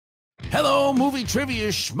Hello, Movie Trivia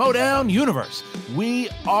Schmodown Universe. We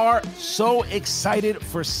are so excited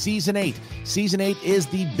for Season 8. Season 8 is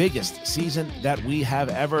the biggest season that we have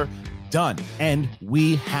ever done, and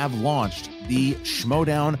we have launched the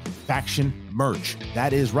Schmodown Faction merch.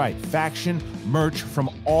 That is right, faction merch from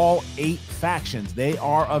all 8 factions. They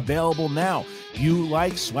are available now. You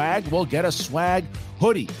like swag? Well, get a swag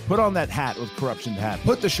hoodie. Put on that hat with Corruption hat.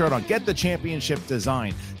 Put the shirt on. Get the championship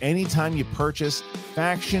design. Anytime you purchase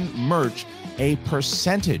faction merch, a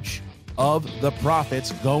percentage of the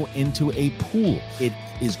profits go into a pool. It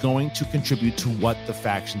is going to contribute to what the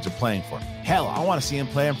factions are playing for. Hell, I want to see them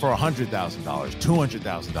playing for $100,000, $200,000,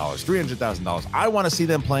 $300,000. I want to see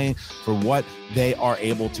them playing for what they are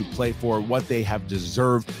able to play for, what they have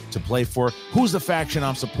deserved to play for. Who's the faction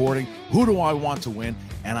I'm supporting? Who do I want to win?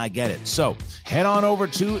 And I get it. So head on over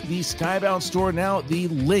to the Skybound store now. The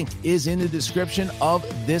link is in the description of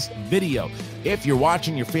this video. If you're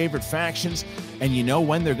watching your favorite factions and you know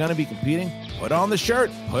when they're going to be competing, put on the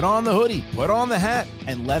shirt, put on the hoodie, put on the hat,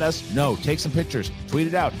 and let us know. Take some pictures, tweet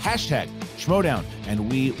it out, hashtag Schmodown,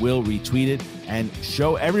 and we will retweet it and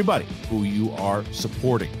show everybody who you are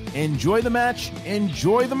supporting. Enjoy the match,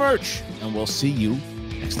 enjoy the merch, and we'll see you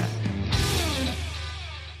next time.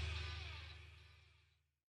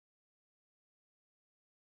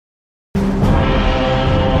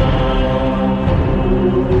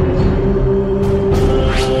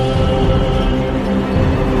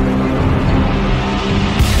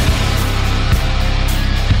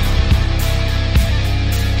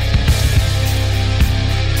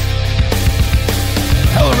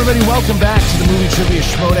 Welcome back to the Movie Trivia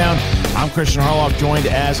Schmodown. I'm Christian Harloff, joined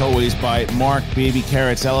as always by Mark Baby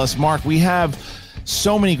Carrots Ellis. Mark, we have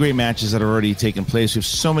so many great matches that are already taking place. We have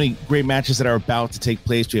so many great matches that are about to take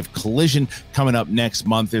place. We have Collision coming up next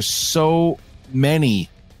month. There's so many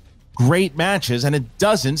great matches, and it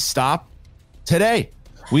doesn't stop today.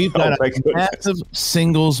 We've got a massive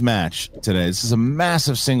singles match today. This is a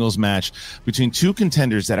massive singles match between two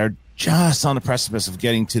contenders that are just on the precipice of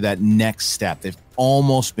getting to that next step. They've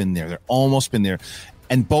almost been there. They're almost been there.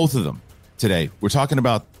 And both of them today, we're talking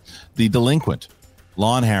about the delinquent,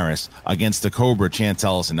 Lon Harris, against the Cobra, Chance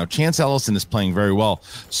Ellison. Now, Chance Ellison is playing very well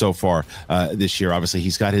so far this year. Obviously,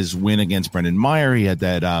 he's got his win against Brendan Meyer. He had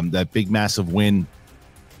that big, massive win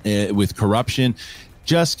with Corruption.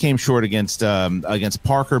 Just came short against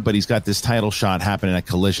Parker, but he's got this title shot happening at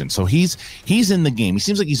Collision. So he's in the game. He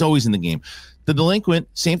seems like he's always in the game. The delinquent,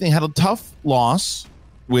 same thing, had a tough loss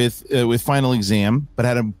with Final Exam, but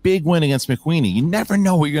had a big win against McQueenie. You never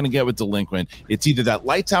know what you're going to get with delinquent. It's either that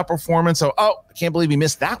lights out performance or, I can't believe he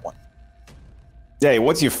missed that one. Yeah,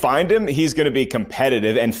 once you find him, he's going to be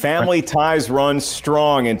competitive, and family ties run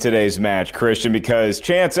strong in today's match, Christian, because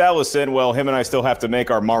Chance Ellison, well, him and I still have to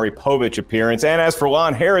make our Maury Povich appearance, and as for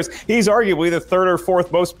Lon Harris, he's arguably the 3rd or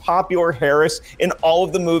 4th most popular Harris in all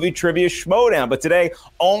of the Movie Trivia Schmodown, but today,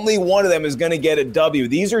 only one of them is going to get a W.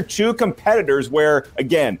 These are two competitors where,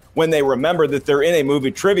 again, when they remember that they're in a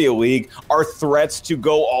Movie Trivia League, are threats to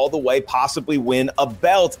go all the way, possibly win a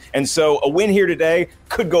belt, and so a win here today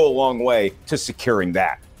could go a long way to securing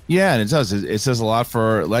that. Yeah, and it does. It says a lot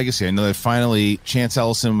for Legacy. I know that finally Chance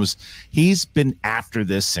Ellison he's been after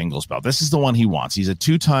this singles belt. This is the one he wants. He's a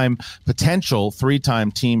 2-time, potential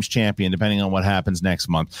 3-time teams champion, depending on what happens next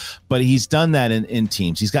month. But he's done that in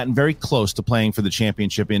teams. He's gotten very close to playing for the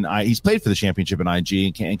championship he's played for the championship in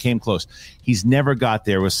IG and came close. He's never got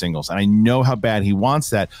there with singles. And I know how bad he wants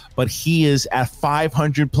that, but he is a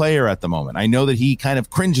 500 player at the moment. I know that he kind of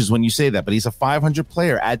cringes when you say that, but he's a 500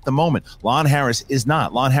 player at the moment. Lon Harris is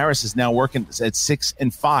not. Lon Harris is now working at 6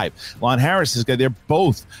 and 5. Lon Harris is good. They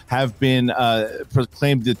both have been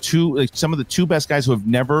proclaimed some of the 2 best guys who have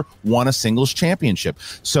never won a singles championship.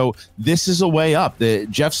 So this is a way up.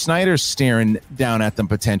 Jeff Snyder's staring down at them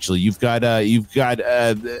potentially. You've got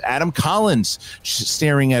Adam Collins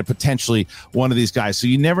staring at potentially one of these guys. So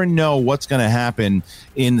you never know what's going to happen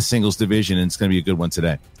in the singles division, and it's going to be a good one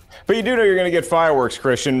today. But you do know you're going to get fireworks,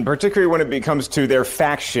 Christian, particularly when it comes to their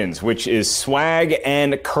factions, which is Swag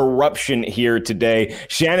and Corruption here today.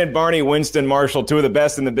 Shannon, Barney, Winston, Marshall, 2 of the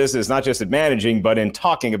best in the business, not just at managing, but in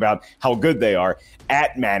talking about how good they are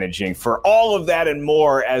at managing. For all of that and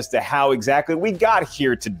more as to how exactly we got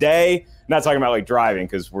here today, I'm not talking about like driving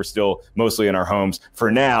because we're still mostly in our homes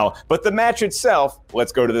for now, but the match itself,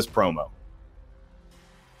 let's go to this promo.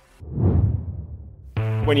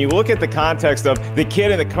 When you look at the context of the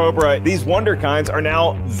Kid and the Cobra, these Wonderkinds are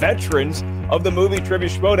now veterans of the Movie Trivia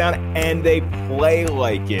Schmodown, and they play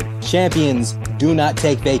like it. Champions do not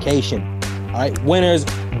take vacation. All right, winners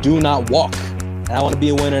do not walk. And I want to be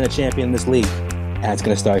a winner and a champion in this league. And it's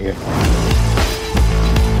going to start here.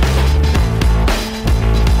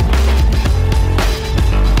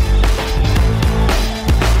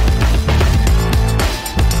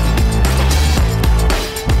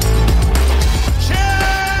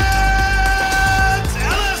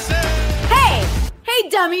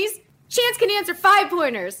 dummies. Chance can answer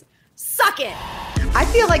 5-pointers. Suck it. I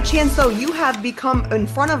feel like, Chance, though, you have become, in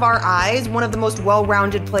front of our eyes, one of the most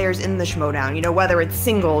well-rounded players in the Schmodown. You know, whether it's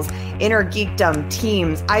singles, inner geekdom,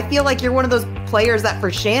 teams. I feel like you're one of those players that,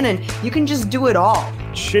 for Shannon, you can just do it all.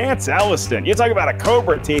 Chance Ellison, you talk about a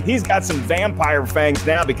Cobra team. He's got some vampire fangs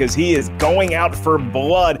now because he is going out for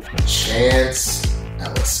blood. Chance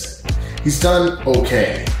Ellison. He's done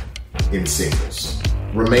okay in singles.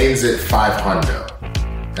 Remains at 500.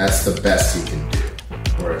 That's the best he can do.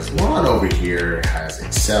 Whereas Lon over here has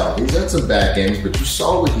excelled. He's had some bad games, but you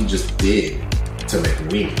saw what he just did to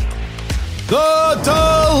McWeeny. The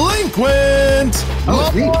delinquent,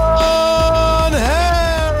 Lon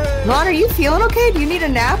Harris. Lon, are you feeling okay? Do you need a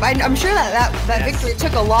nap? I'm sure that victory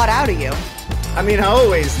took a lot out of you. I mean, I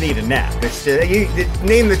always need a nap. It's just, you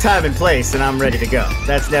name the time and place, and I'm ready to go.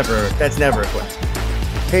 That's never a question.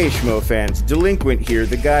 Hey, Schmo fans, Delinquent here,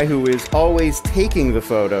 the guy who is always taking the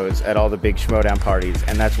photos at all the big Schmodown parties,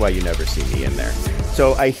 and that's why you never see me in there.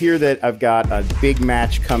 So I hear that I've got a big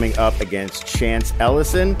match coming up against Chance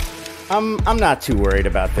Ellison. I'm not too worried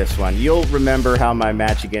about this one. You'll remember how my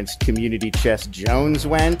match against Community Chest Jones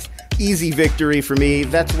went. Easy victory for me.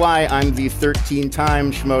 That's why I'm the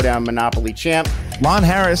 13-time Schmodown Monopoly champ. Lon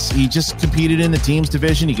Harris, he just competed in the teams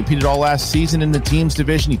division. He competed all last season in the teams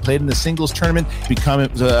division. He played in the singles tournament,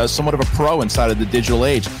 become somewhat of a pro inside of the digital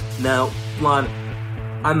age. Now, Lon,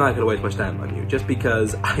 I'm not going to waste much time on you, just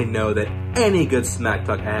because I know that any good smack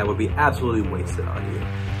talk I have would be absolutely wasted on you.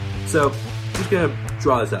 So, I'm just going to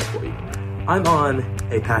draw this out for you. I'm on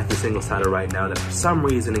a path to singles title right now that for some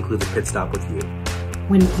reason includes a pit stop with you.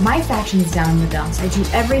 When my faction's down in the dumps, I do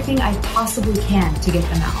everything I possibly can to get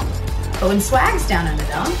them out. But when Swag's down in the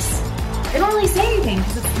dumps, they don't really say anything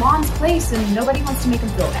because it's Lon's place and nobody wants to make him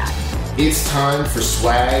feel bad. It's time for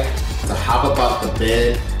Swag to hop up out the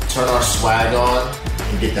bed, turn our swag on,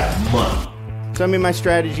 and get that money. So, I mean, my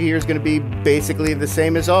strategy here is going to be basically the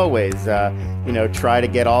same as always. Try to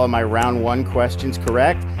get all of my round one questions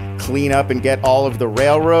correct, clean up and get all of the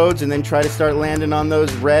railroads, and then try to start landing on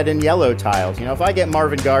those red and yellow tiles. You know, if I get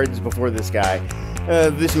Marvin Gardens before this guy,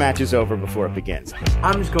 this match is over before it begins.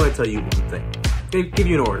 I'm just going to tell you one thing. Give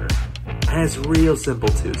you an order. And it's real simple,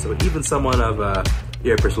 too, so even someone of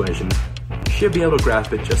your persuasion should be able to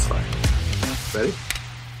grasp it just fine. Ready?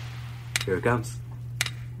 Here it comes.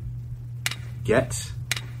 Get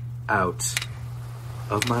out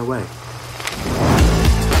of my way.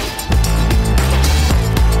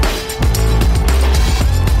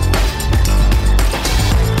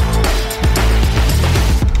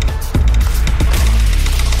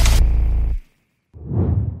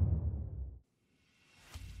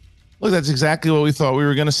 Look, that's exactly what we thought we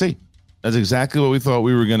were going to see.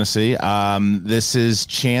 This is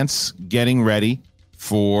Chance getting ready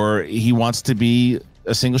for, he wants to be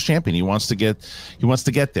a singles champion. He wants to get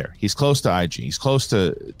there. He's close to IG. He's close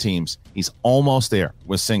to teams. He's almost there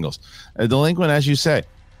with singles. Delinquent, as you say,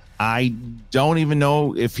 I don't even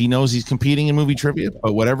know if he knows he's competing in movie trivia,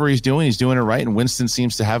 but whatever he's doing it right. And Winston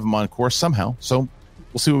seems to have him on course somehow. So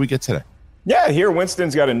we'll see what we get today. Yeah, here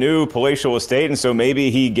Winston's got a new palatial estate, and so maybe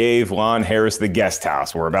he gave Lon Harris the guest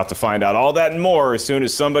house. We're about to find out all that and more as soon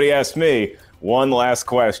as somebody asks me one last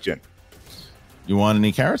question. You want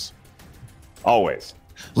any carrots? Always.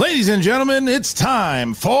 Ladies and gentlemen, it's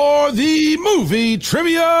time for the movie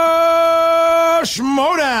trivia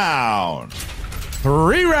Schmodown.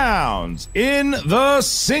 3 rounds in the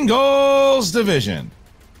singles division.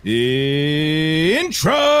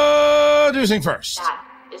 Introducing first.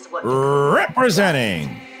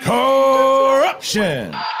 Representing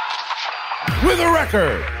Corruption with a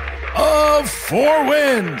record of 4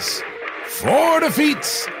 wins, 4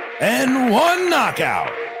 defeats, and 1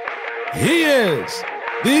 knockout. He is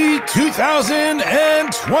the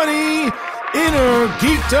 2020 Inner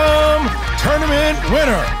Geekdom Tournament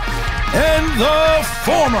winner and the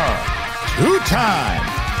former 2-time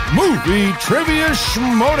Movie Trivia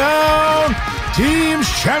Schmodown Teams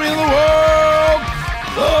Champion of the World,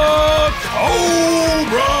 the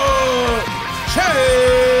Cobra, Chance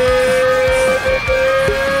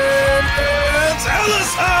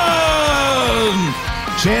Ellison.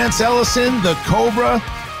 Chance Ellison, the Cobra.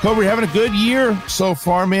 Cobra, you're having a good year so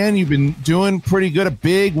far, man. You've been doing pretty good. A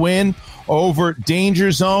big win over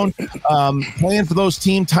Danger Zone. Playing for those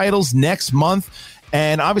team titles next month.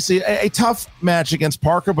 And obviously a tough match against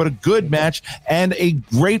Parker, but a good match and a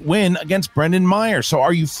great win against Brendan Meyer. So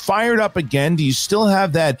are you fired up again? Do you still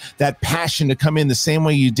have that passion to come in the same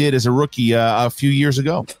way you did as a rookie a few years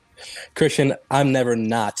ago? Christian, I'm never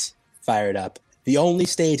not fired up. The only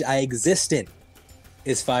stage I exist in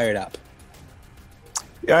is fired up.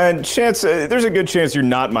 And Chance, there's a good chance you're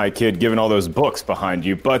not my kid, given all those books behind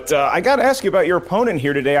you. But I got to ask you about your opponent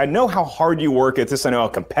here today. I know how hard you work at this. I know how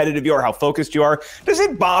competitive you are, how focused you are. Does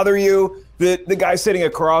it bother you that the guy sitting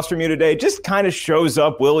across from you today just kind of shows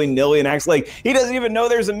up willy-nilly and acts like he doesn't even know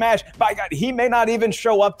there's a match? By God, he may not even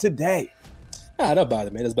show up today. Nah, don't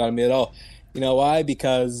bother me. It doesn't bother me at all. You know why?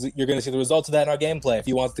 Because you're going to see the results of that in our gameplay. If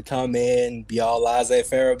he wants to come in, be all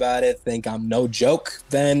laissez-faire about it, think I'm no joke,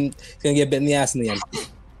 then he's going to get bit in the ass in the end.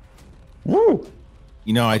 Woo!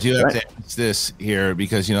 You know, I do have to ask this here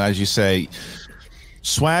because, you know, as you say,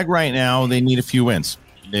 Swag right now, they need a few wins.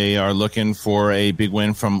 They are looking for a big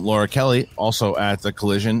win from Laura Kelly, also at the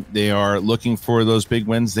Collision. They are looking for those big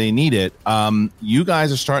wins. They need it. You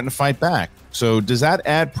guys are starting to fight back. So does that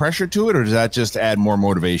add pressure to it, or does that just add more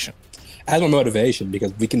motivation? Add more motivation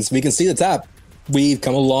because we can see the top. We've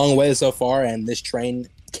come a long way so far, and this train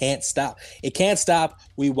can't stop. It can't stop.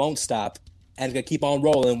 We won't stop. And it's going to keep on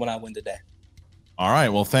rolling when I win today. All right.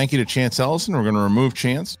 Well, thank you to Chance Ellison. We're going to remove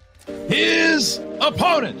Chance. His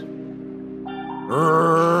opponent,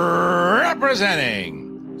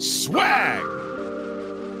 representing Swag,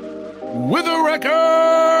 with a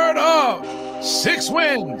record of 6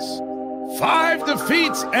 wins, 5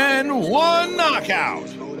 defeats, and 1 knockout.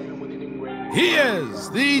 He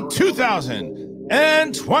is the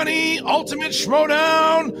 2020 Ultimate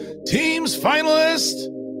Schmoedown Teams finalist,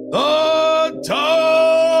 the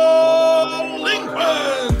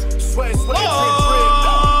Delinquent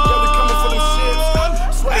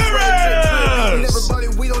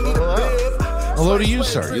Hello to you,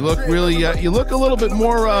 sir. You look really, you look a little bit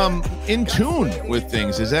more in tune with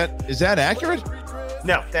things. Is that accurate?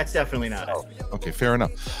 No, that's definitely not it. Okay, fair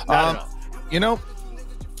enough. Not at all. You know,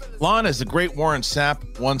 Lon, as the great Warren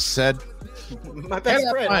Sapp once said, my best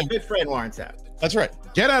friend, my good friend Warren Sapp. That's right.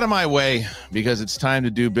 Get out of my way because it's time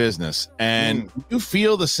to do business. And you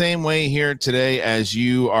feel the same way here today as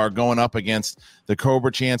you are going up against the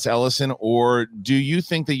Cobra Chance Ellison, or do you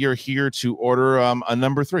think that you're here to order a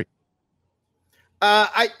number 3?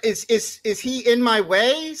 Is he in my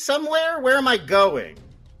way somewhere? Where am I going?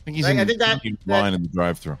 I think he's in the line in the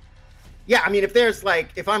drive-thru. Yeah, I mean,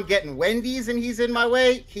 if I'm getting Wendy's and he's in my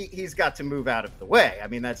way, he's got to move out of the way. I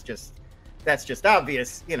mean, that's just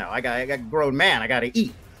obvious. You know, I got a grown man. I got to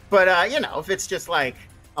eat. But, you know, if it's just like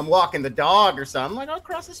I'm walking the dog or something, like I'll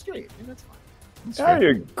cross the street. I mean, that's fine. I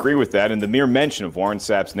agree with that. And the mere mention of Warren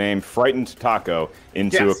Sapp's name frightened Taco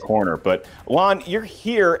into a corner. But, Lon, you're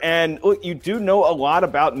here, and look, you do know a lot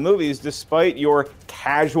about movies despite your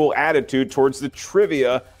casual attitude towards the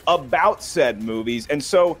trivia about said movies. And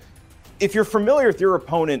so if you're familiar with your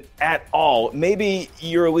opponent at all, maybe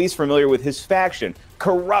you're at least familiar with his faction,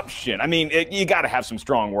 Corruption. I mean, you got to have some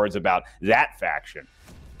strong words about that faction.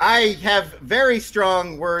 I have very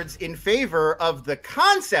strong words in favor of the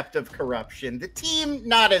concept of corruption. The team,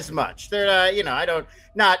 not as much. They're, you know, I don't,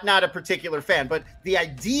 not a particular fan, but the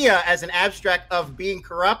idea as an abstract of being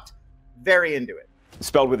corrupt, very into it.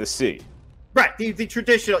 Spelled with a C. Right. The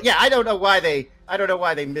traditional. Yeah, I don't know why they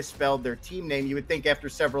misspelled their team name. You would think after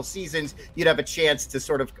several seasons you'd have a chance to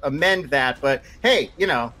sort of amend that, but hey, you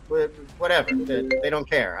know, whatever. They don't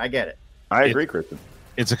care. I get it. I agree, Kristen.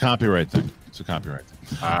 It's a copyright thing.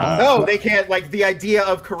 No, they can't. Like, the idea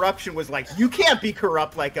of corruption was like, you can't be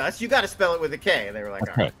corrupt like us. You got to spell it with a K. And they were like,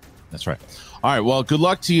 all right. That's right. All right. Well, good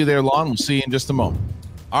luck to you there, Lon. We'll see you in just a moment.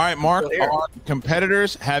 All right, Mark. Our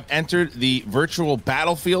competitors have entered the virtual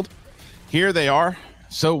battlefield. Here they are.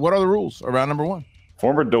 So what are the rules around number 1?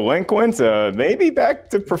 Former delinquent, maybe back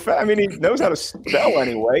to I mean, he knows how to spell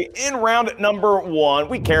anyway. In round number 1,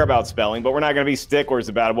 we care about spelling, but we're not going to be sticklers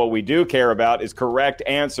about it. What we do care about is correct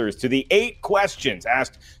answers to the 8 questions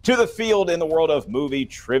asked to the field in the world of movie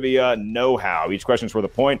trivia know-how. Each question is worth a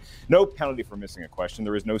point. No penalty for missing a question.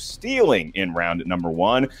 There is no stealing in round number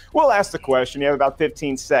 1. We'll ask the question. You have about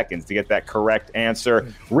 15 seconds to get that correct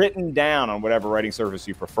answer written down on whatever writing surface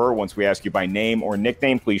you prefer. Once we ask you by name or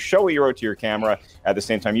nickname, please show what you wrote to your camera. At the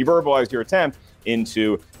same time, you verbalize your attempt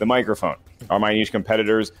into the microphone. Our Niche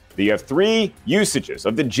competitors, you have 3 usages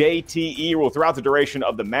of the JTE rule throughout the duration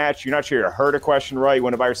of the match. You're not sure you heard a question right, you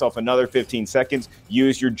want to buy yourself another 15 seconds,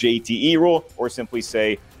 use your JTE rule, or simply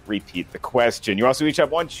say, repeat the question. You also each have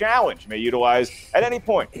 1 challenge you may utilize at any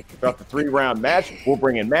point throughout the 3-round match. We'll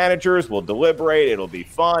bring in managers, we'll deliberate, it'll be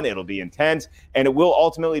fun, it'll be intense, and it will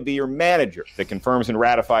ultimately be your manager that confirms and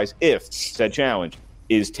ratifies if said challenge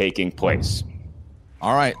is taking place.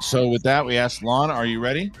 All right. So with that, we asked Lon, are you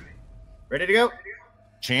ready? Ready to go?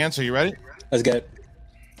 Chance, are you ready? Let's get it.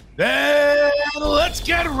 Then let's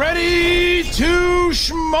get ready to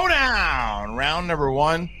Schmoedown. Round number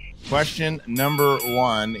 1. Question number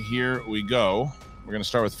 1. Here we go. We're going to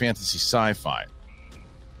start with fantasy sci-fi.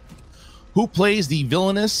 Who plays the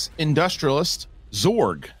villainous industrialist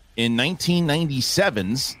Zorg in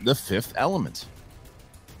 1997's The Fifth Element?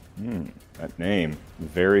 That name,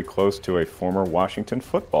 very close to a former Washington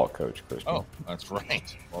football coach, Christian. Oh, that's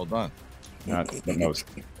right. Well done. Not the most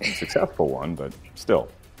successful one, but still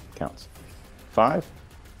counts. 5,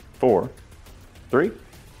 4, 3,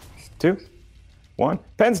 2, 1.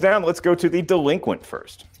 Pens down. Let's go to the delinquent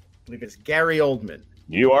first. I believe it's Gary Oldman.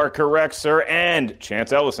 You are correct, sir. And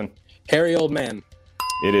Chance Ellison. Harry Oldman.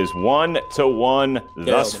 It is 1-1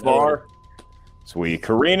 thus far. So we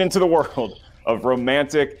careen into the world of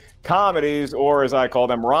romantic comedies, or as I call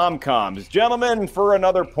them, rom-coms. Gentlemen, for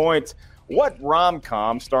another point, what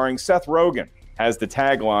rom-com starring Seth Rogen has the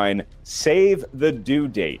tagline, "Save the Due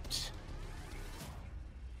Date"?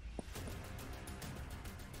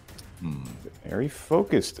 Very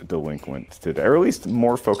focused delinquent today, or at least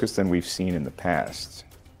more focused than we've seen in the past.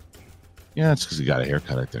 Yeah, that's because he got a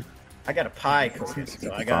haircut, I think. I got a pie cookie,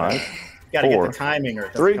 so I gotta 5, get 4, the timing or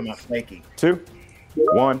it doesn't 3, come out flaky. 2,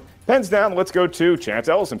 1. Pens down. Let's go to Chance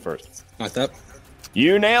Ellison first. Knocked up.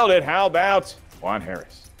 You nailed it. How about Juan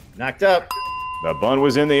Harris? Knocked up. The bun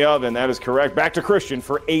was in the oven. That is correct. Back to Christian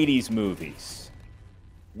for 80s movies.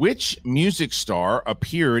 Which music star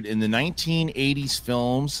appeared in the 1980s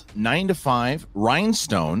films 9 to 5,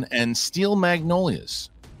 Rhinestone, and Steel Magnolias?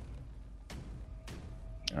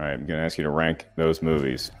 All right, I'm going to ask you to rank those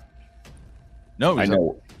movies. No, I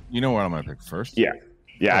know. You know what I'm going to pick first? Yeah.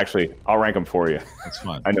 Yeah, actually, I'll rank them for you. That's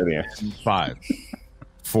fine. I know the answer. 5,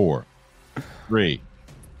 4, 3,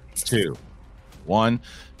 2, 1.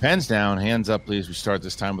 Pens down, hands up, please. We start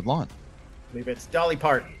this time with Lon. I believe it's Dolly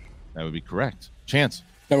Parton. That would be correct. Chance.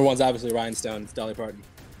 Number one's obviously Rhinestone. It's Dolly Parton.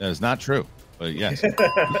 That is not true, but yes. All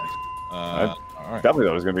right. Definitely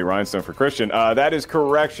thought it was going to be Rhinestone for Christian. That is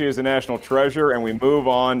correct. She is a national treasure, and we move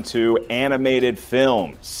on to animated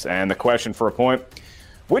films. And the question for a point,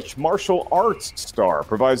 which martial arts star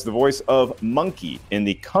provides the voice of Monkey in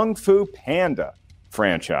the Kung Fu Panda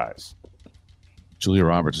franchise? Julia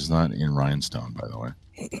Roberts is not in Rhinestone, by the way.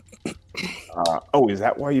 Is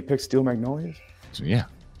that why you picked Steel Magnolias? So, yeah.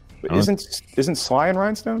 But isn't Sly in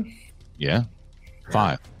Rhinestone? Yeah.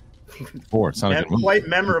 5, 4. It's not a And good one. quite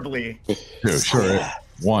memorably. 2, sure.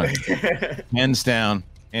 1. Hands down,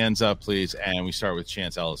 hands up, please. And we start with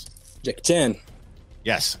Chance Ellis. Jackie Chan.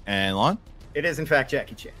 Yes. And Lon? It is, in fact,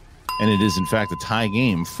 Jackie Chan. And it is, in fact, a tie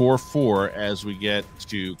game, 4-4, as we get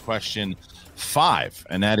to question 5.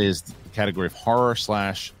 And that is the category of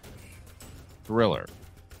horror/thriller.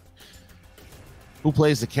 Who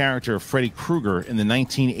plays the character of Freddy Krueger in the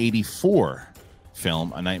 1984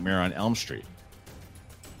 film A Nightmare on Elm Street?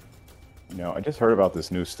 I just heard about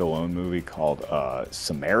this new Stallone movie called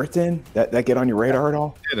Samaritan. That get on your radar at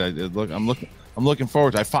all? I'm looking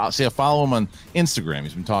forward to it. I follow him on Instagram.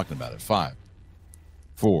 He's been talking about it. 5,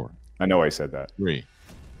 4. I know I said that. 3,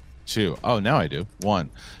 2. Oh, now I do. 1.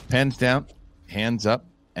 Pens down, hands up,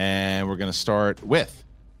 and we're going to start with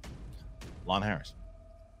Lon Harris.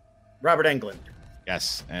 Robert Englund.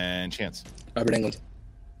 Yes, and Chance. Robert Englund.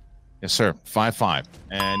 Yes, sir. 5-5.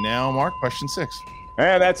 And now, Mark, question 6.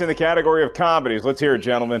 And that's in the category of comedies. Let's hear it,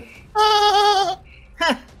 gentlemen.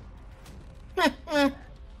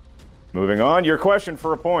 Moving on, your question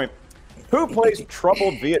for a point. Who plays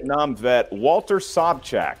troubled Vietnam vet Walter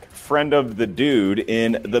Sobchak, friend of the dude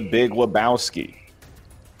in The Big Lebowski?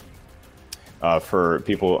 For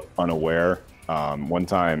people unaware, one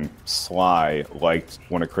time Sly liked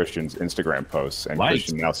one of Christian's Instagram posts, and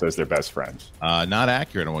Christian now says they're best friends. Not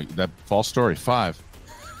accurate. That false story. 5,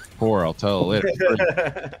 4. I'll tell it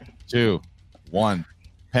later. 3, 2, 1.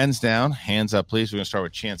 Pens down. Hands up, please. We're going to start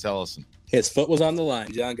with Chance Ellison. His foot was on the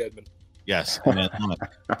line. John Goodman. Yes. And then,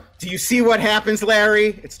 Do you see what happens,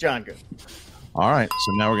 Larry? It's John Good. all right.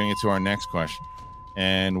 So now we're going to get to our next question.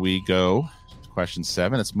 And we go to question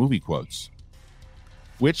 7. It's movie quotes.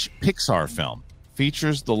 Which Pixar film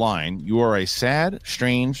features the line, "You are a sad,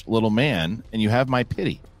 strange little man, and you have my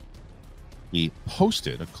pity"? He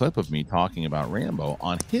posted a clip of me talking about Rambo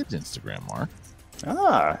on his Instagram, Mark.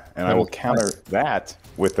 And I will counter that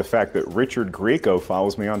with the fact that Richard Grieco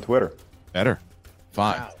follows me on Twitter. Better.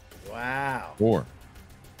 5, Wow. 4,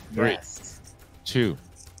 3, Yes. 2,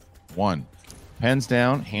 1. Pens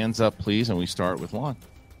down, hands up, please, and we start with Lon.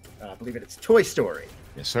 I believe it's Toy Story.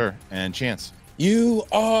 Yes, sir. And Chance. You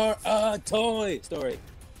are a Toy Story.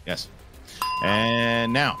 Yes.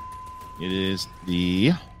 And now it is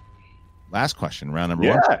the last question, round number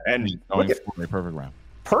 1. Yeah, and going look at- for a perfect round.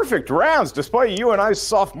 Perfect rounds. Despite you and I's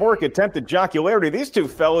sophomore attempted jocularity, these two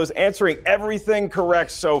fellas answering everything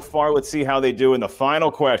correct so far. Let's see how they do in the final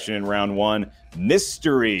question in round 1.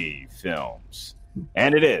 mystery films.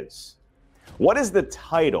 And it is. What is the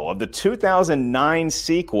title of the 2009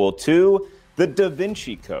 sequel to The Da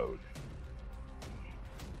Vinci Code?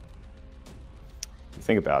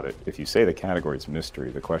 Think about it. If you say the category is mystery,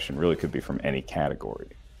 the question really could be from any category.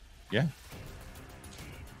 Yeah.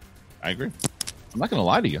 I agree. I'm not going to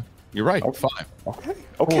lie to you. You're right. Okay. 5.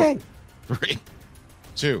 Okay. 4, 3,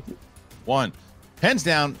 2, 1. Pens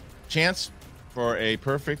down. Chance for a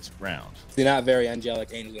perfect round. They're not very angelic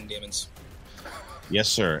angels and demons. Yes,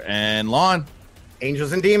 sir. And Lon.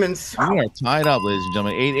 Angels and Demons. We are tied up, ladies and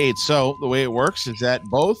gentlemen. 8-8. So the way it works is that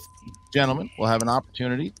both gentlemen will have an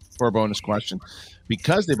opportunity for a bonus question.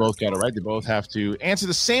 Because they both got it right, they both have to answer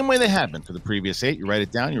the same way they had been for the previous 8. You write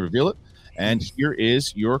it down, you reveal it, and here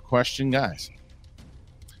is your question, guys.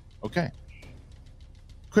 Okay.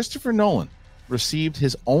 Christopher Nolan received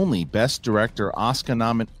his only Best Director Oscar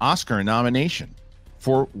nomination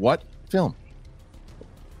for what film?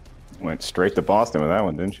 Went straight to Boston with that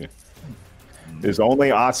one, didn't you? His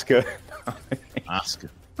only Oscar. Oscar.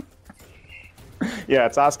 Yeah,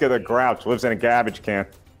 it's Oscar the Grouch. Lives in a garbage can.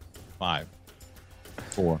 5,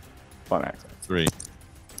 4, Fun accent. 3,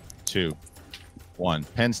 2, 1.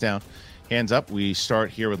 Pens down. Hands up. We start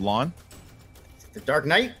here with Lon. The Dark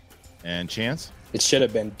Knight. And Chance. It should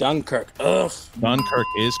have been Dunkirk. Ugh. Dunkirk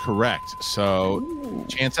is correct. So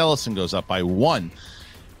Chance Ellison goes up by 1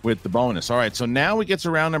 with the bonus. All right, so now we get to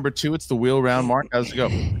round number 2. It's the wheel round. Mark, how's it go?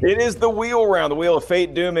 It is the wheel round, the wheel of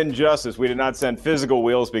fate, doom, and justice. We did not send physical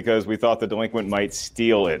wheels because we thought the delinquent might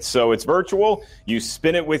steal it. So it's virtual. You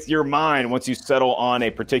spin it with your mind once you settle on a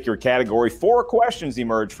particular category. 4 questions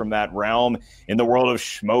emerge from that realm in the world of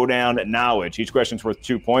Schmodown knowledge. Each question's worth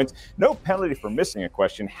 2 points. No penalty for missing a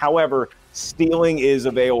question. However, stealing is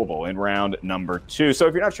available in round number 2. So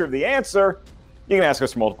if you're not sure of the answer, you can ask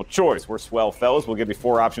us for multiple choice. We're swell fellas. We'll give you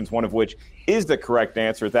 4 options, one of which is the correct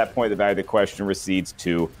answer. At that point, the value of the question recedes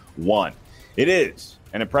to 1. It is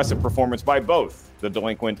an impressive performance by both the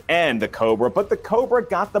delinquent and the Cobra, but the Cobra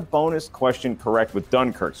got the bonus question correct with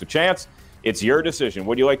Dunkirk. So, Chance, it's your decision.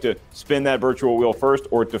 Would you like to spin that virtual wheel first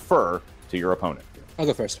or defer to your opponent? I'll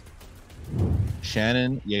go first.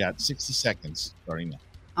 Shannon, you got 60 seconds starting now.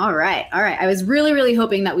 All right. I was really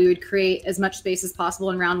hoping that we would create as much space as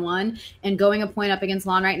possible in round 1, and going a point up against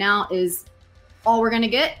Lon right now is all we're going to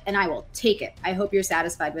get, and I will take it. I hope you're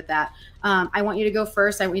satisfied with that. I want you to go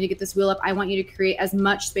first. I want you to get this wheel up. I want you to create as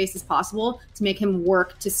much space as possible to make him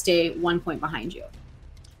work to stay 1 point behind you.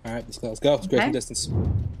 All right, let's go. Let's go from distance.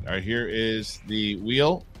 All right, here is the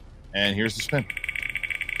wheel, and here's the spin.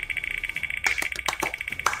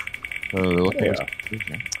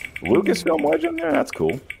 Lucasfilm legend there? That's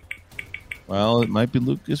cool. Well, it might be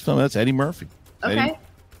Lucasfilm. That's Eddie Murphy. Okay. Eddie,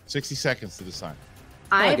 60 seconds to decide.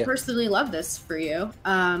 I personally love this for you.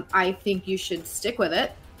 I think you should stick with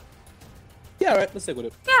it. Yeah, all right. Let's stick with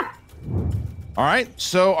it. Yeah. All right,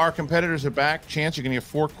 so our competitors are back. Chance, you're going to get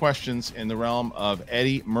 4 questions in the realm of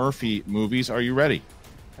Eddie Murphy movies. Are you ready?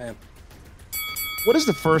 I am. What is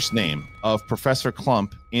the first name of Professor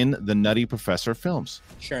Klump in the Nutty Professor films?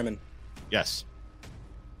 Sherman. Yes.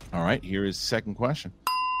 All right, here is the second question.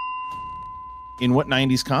 In what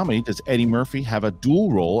 90s comedy does Eddie Murphy have a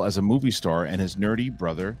dual role as a movie star and his nerdy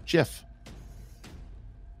brother, Jiff?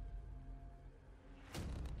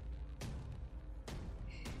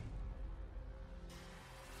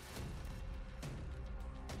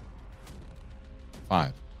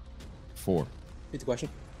 Five, 4. Repeat the question.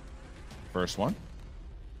 First one.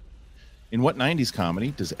 In what 90s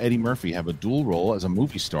comedy does Eddie Murphy have a dual role as a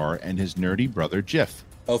movie star and his nerdy brother, Jiff?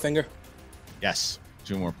 Bowfinger. Yes.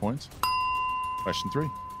 2 more points. Question 3.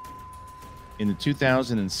 In the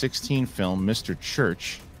 2016 film Mr.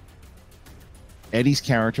 Church, Eddie's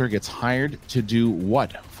character gets hired to do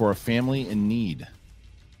what for a family in need?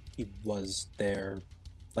 He was their,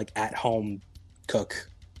 at-home cook.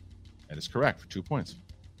 That is correct for 2 points.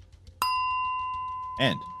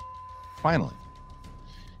 And finally,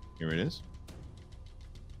 here it is.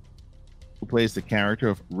 Who plays the character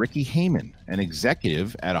of Ricky Heyman, an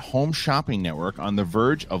executive at a home shopping network on the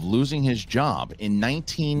verge of losing his job in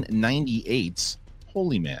 1998's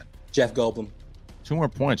Holy Man? Jeff Goldblum. 2 more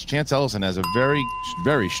points. Chance Ellison has a very,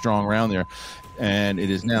 very strong round there. And it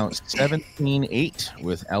is now 17-8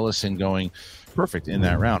 with Ellison going perfect in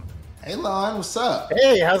that round. Hey, Lon, what's up?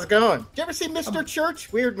 Hey, how's it going? Did you ever see Mr.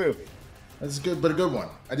 Church? Weird movie. That's good, but a good one.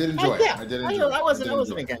 I did enjoy it. I did enjoy it. I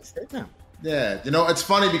wasn't against it. No. Yeah, it's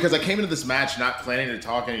funny because I came into this match not planning to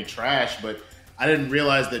talk any trash, but I didn't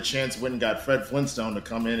realize that Chance went and got Fred Flintstone to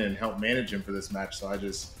come in and help manage him for this match. So I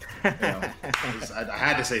just, I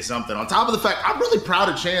had to say something. On top of the fact, I'm really proud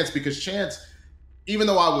of Chance because Chance, even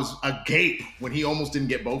though I was agape when he almost didn't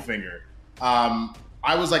get Bowfinger,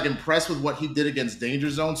 I was like impressed with what he did against Danger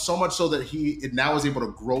Zone, so much so that he now is able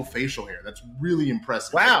to grow facial hair. That's really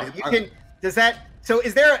impressive. Wow. So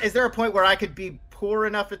is there a point where I could be poor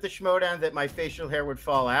enough at the Schmodown that my facial hair would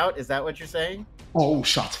fall out? Is that what you're saying? Oh,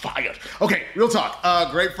 shots fired. Okay, real talk.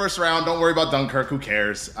 Great first round. Don't worry about Dunkirk. Who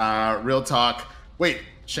cares? Real talk. Wait,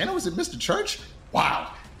 Shayna was at Mr. Church?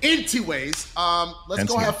 Wow. Anyways, let's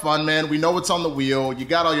go have fun, man. We know what's on the wheel. You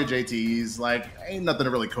got all your JTs. Like, ain't nothing to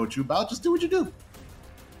really coach you about. Just do what you do.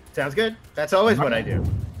 Sounds good. That's always what I do.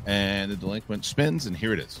 And the delinquent spins, and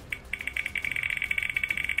here it is.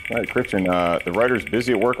 All right, Christian, the writer's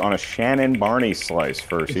busy at work on a Shannon Barney slice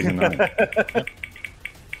for season 9.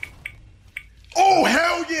 Oh,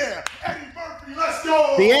 hell yeah! Eddie Murphy, let's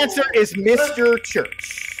go! The answer is Mr.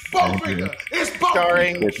 Church. Bowfinger! It's Bowfinger!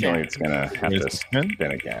 Starring Unfortunately, it's going to have to spin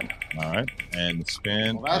again. All right, and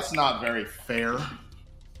spin. Well, that's not very fair.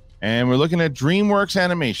 And we're looking at DreamWorks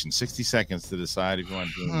Animation. 60 seconds to decide if you want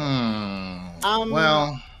to do it.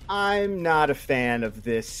 Well, I'm not a fan of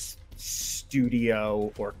this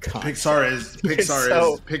studio or concept.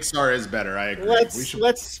 Pixar is better. I agree.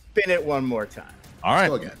 Let's spin it one more time. All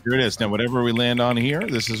right, here it is. Now, whatever we land on here,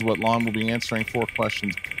 this is what Lon will be answering 4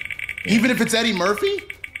 questions. Even if it's Eddie Murphy?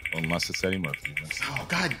 Well, unless it's Eddie Murphy. Oh,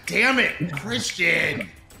 God damn it, Christian.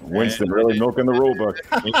 Winston really milking the rule book.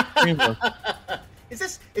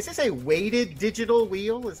 Is this a weighted digital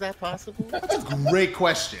wheel? Is that possible? That's a great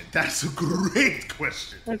question. That's a great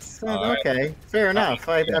question. That's okay. Fair enough.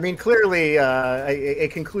 I mean, clearly a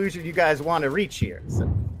conclusion you guys want to reach here. So.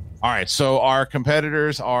 All right, so our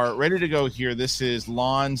competitors are ready to go here. This is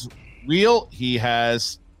Lon's wheel. He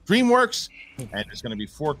has DreamWorks, and there's going to be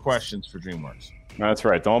 4 questions for DreamWorks. That's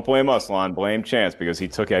right. Don't blame us, Lon. Blame Chance because he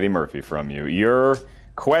took Eddie Murphy from you. Your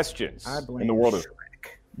questions in the world of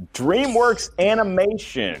DreamWorks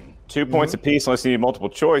Animation. 2 points apiece unless you need multiple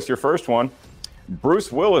choice. Your first one.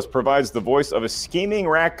 Bruce Willis provides the voice of a scheming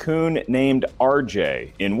raccoon named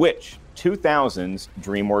RJ in which 2000s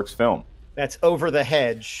DreamWorks film? That's Over the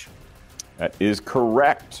Hedge. That is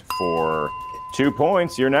correct for 2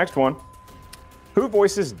 points. Your next one. Who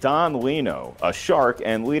voices Don Lino, a shark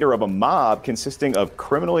and leader of a mob consisting of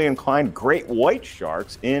criminally inclined great white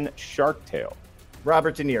sharks in Shark Tale?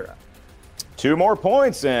 Robert De Niro. 2 more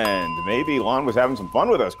points, and maybe Lon was having some fun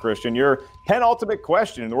with us, Christian. Your penultimate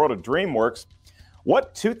question in the world of DreamWorks.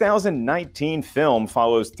 What 2019 film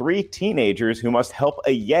follows 3 teenagers who must help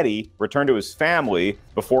a Yeti return to his family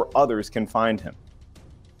before others can find him?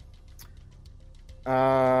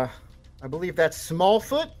 I believe that's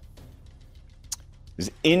Smallfoot.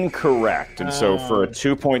 Is incorrect. And so for a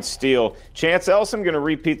 2-point steal, Chance Ellison, I'm going to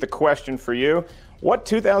repeat the question for you. What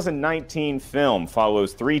 2019 film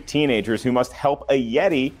follows 3 teenagers who must help a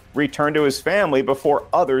Yeti return to his family before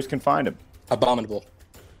others can find him? Abominable.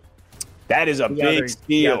 That is a big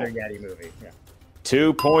steal. The other Yeti movie, yeah.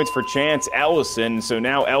 2 points for Chance Ellison. So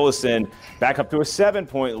now Ellison back up to a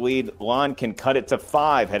 7-point lead. Lon can cut it to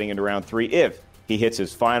 5 heading into round 3 if he hits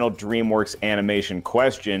his final DreamWorks Animation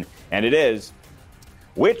question. And it is,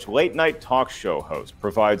 which late-night talk show host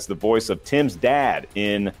provides the voice of Tim's dad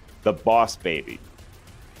in The Boss Baby?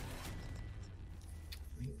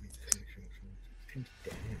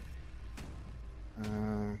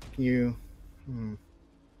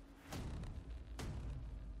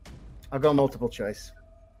 I'll go multiple choice.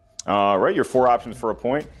 All right, your 4 options for a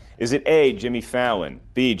point. Is it A, Jimmy Fallon,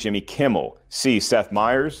 B, Jimmy Kimmel, C, Seth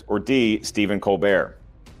Meyers, or D, Stephen Colbert?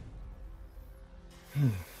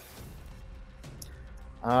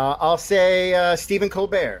 I'll say Stephen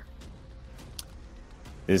Colbert.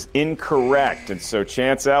 Is incorrect. And so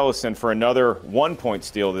Chance Ellison for another 1-point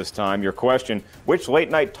steal this time. Your question, which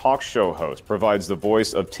late-night talk show host provides the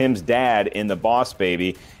voice of Tim's dad in The Boss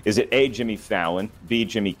Baby? Is it A, Jimmy Fallon, B,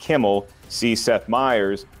 Jimmy Kimmel, C, Seth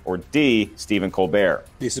Meyers, or D, Stephen Colbert?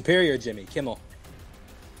 The superior Jimmy Kimmel.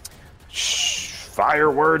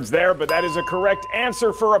 Fire words there, but that is a correct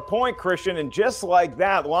answer for a point, Christian. And just like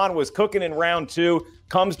that, Lon was cooking in round 2,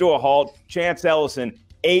 comes to a halt. Chance Ellison,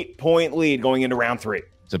 8-point lead going into round 3.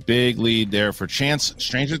 It's a big lead there for Chance.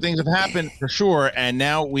 Stranger things have happened for sure. And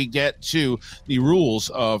now we get to the rules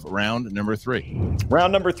of round number 3.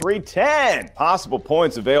 Round number 3, 10 possible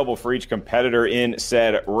points available for each competitor in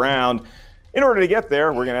said round. In order to get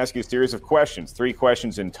there, we're going to ask you a series of questions. 3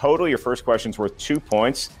 questions in total. Your first question's worth 2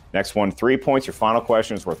 points. Next one, 3 points. Your final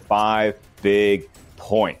question is worth 5 big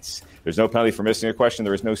points. There's no penalty for missing a question.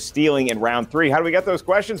 There is no stealing in round 3. How do we get those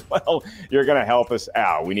questions? Well, you're going to help us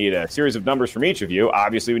out. We need a series of numbers from each of you.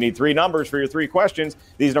 Obviously, we need 3 numbers for your 3 questions.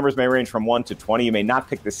 These numbers may range from 1 to 20. You may not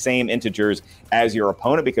pick the same integers as your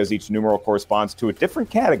opponent because each numeral corresponds to a different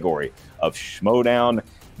category of Schmoedown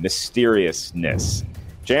mysteriousness.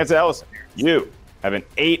 Chance Ellison, you have an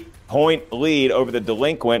 8-point lead over the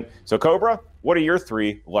delinquent. So, Cobra, what are your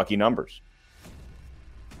 3 lucky numbers?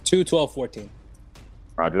 2, 12, 14.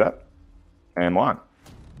 Roger that. And Juan?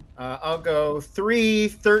 I'll go 3,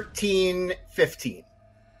 13, 15.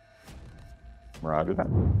 Roger that.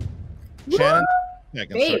 Shannon?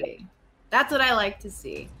 Baby. That's what I like to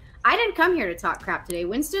see. I didn't come here to talk crap today.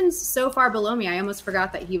 Winston's so far below me, I almost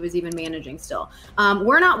forgot that he was even managing still.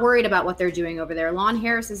 We're not worried about what they're doing over there. Lon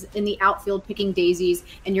Harris is in the outfield picking daisies,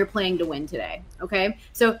 and you're playing to win today, okay?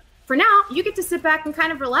 So for now, you get to sit back and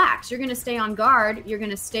kind of relax. You're going to stay on guard. You're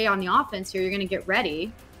going to stay on the offense here. You're going to get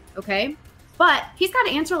ready, okay? But he's got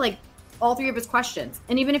to answer, like, all 3 of his questions.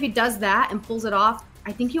 And even if he does that and pulls it off,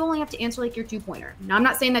 I think you only have to answer, like, your 2-pointer. Now, I'm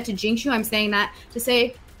not saying that to jinx you. I'm saying that to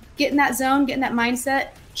say get in that zone, get in that mindset,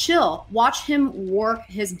 chill. Watch him work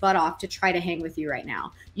his butt off to try to hang with you right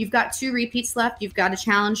now. You've got 2 repeats left. You've got a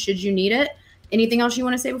challenge should you need it. Anything else you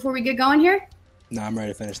want to say before we get going here? No, I'm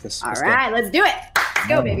ready to finish this. All right, let's do it. Let's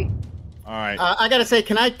go, baby. All right. I gotta say,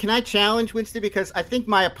 can I challenge Winston, because I think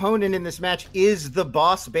my opponent in this match is the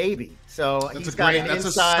Boss Baby. So he's got an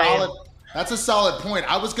inside. That's a solid point.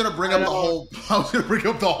 I was gonna bring up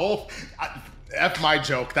the whole. F my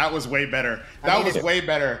joke. That was way better. That was way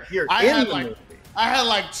better. I had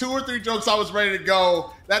like 2 or 3 jokes I was ready to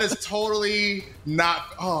go. That is totally not.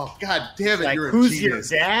 Oh, god damn it! Like, you're a who's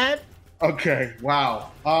genius. your dad? Okay.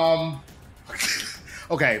 Wow.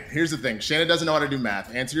 Okay, here's the thing. Shannon doesn't know how to do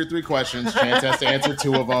math. Answer your 3 questions. Chance has to answer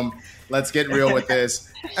 2 of them. Let's get real with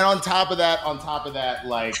this. And on top of that,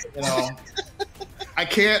 like, you know, I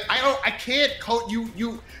can't coach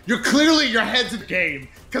you. You're clearly your head's in the game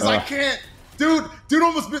because I can't. Dude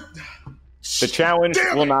almost been. The challenge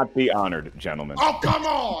will not be honored, gentlemen. Oh, come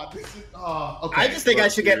on. Okay. I just think I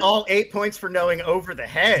should get all 8 points for knowing over the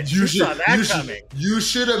hedge. You saw that coming. You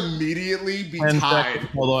should immediately be tied.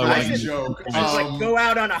 Nice joke. Just go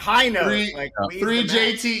out on a high note. 3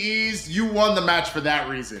 JTEs. You won the match for that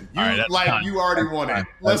reason. You you already won it.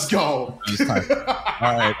 Let's go. All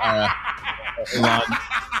right.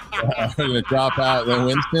 We're going to drop out the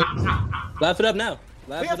Winston. Laugh it up now.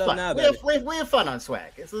 We have fun on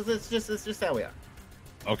Swag. It's just how we are.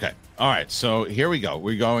 Okay. All right. So here we go.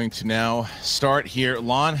 We're going to now start here.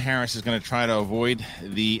 Lon Harris is going to try to avoid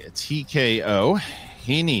the TKO.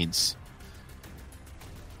 He needs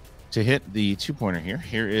to hit the 2-pointer here.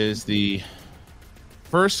 Here is the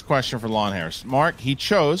first question for Lon Harris. Mark, he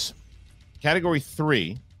chose category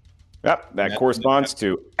 3. Yep, that corresponds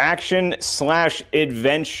to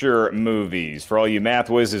action/adventure movies. For all you math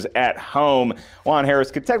whizzes at home, Lon Harris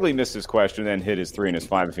could technically miss this question and then hit his 3 and his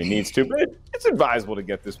 5 if he needs to, but it's advisable to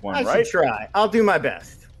get this one right. I should try. I'll do my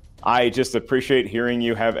best. I just appreciate hearing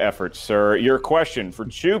you have effort, sir. Your question for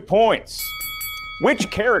 2 points. Which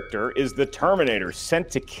character is the Terminator sent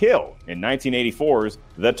to kill in 1984's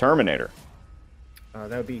The Terminator? That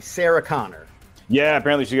would be Sarah Connor. Yeah,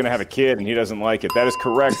 apparently she's going to have a kid, and he doesn't like it. That is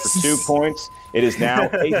correct for 2 points. It is now...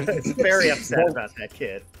 He's very upset about that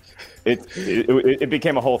kid. It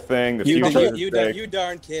became a whole thing. You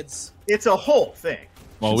darn kids. It's a whole thing.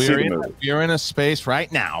 Well, we're in a space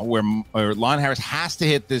right now where Lon Harris has to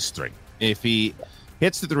hit this 3. If he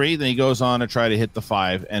hits the 3, then he goes on to try to hit the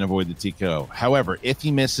 5 and avoid the TKO. However, if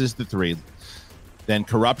he misses the 3, then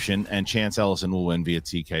Corruption and Chance Ellison will win via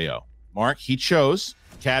TKO. Mark, he chose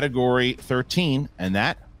category 13, and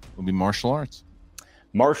that will be martial arts.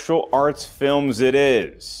 Martial arts films it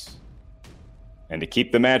is. And to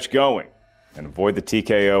keep the match going and avoid the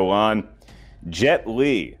TKO on, Jet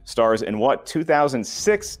Li stars in what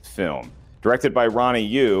 2006 film directed by Ronnie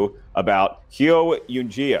Yu about Hyo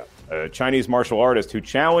Yoon-jia, a Chinese martial artist who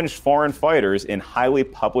challenged foreign fighters in highly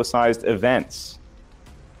publicized events?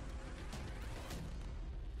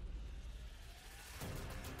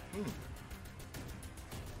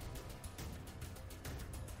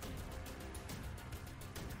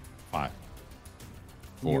 Five.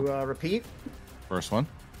 4. You repeat? First one.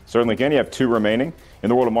 Certainly can. You have 2 remaining. In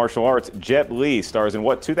the world of martial arts, Jet Li stars in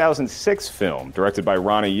what 2006 film directed by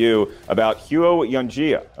Ronnie Yu about Hyo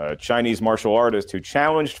Yoon-jia, a Chinese martial artist who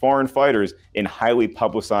challenged foreign fighters in highly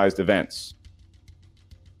publicized events?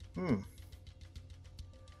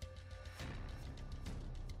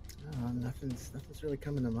 Nothing's really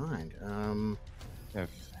coming to mind.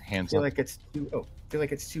 Hands feel up. like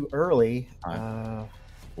it's too early. 5,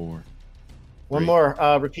 4, One more.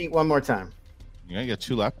 Repeat one more time. Yeah, you got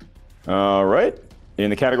 2 left. All right. In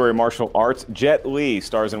the category of martial arts, Jet Li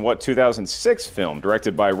stars in what 2006 film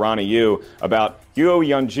directed by Ronnie Yu about Huo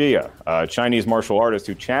Yanjia, a Chinese martial artist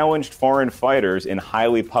who challenged foreign fighters in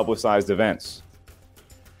highly publicized events?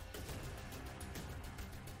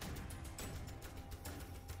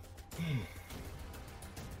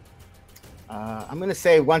 I'm going to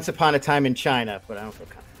say Once Upon a Time in China, but I don't feel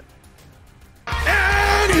confident.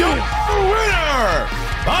 And your winner,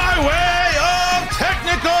 by way of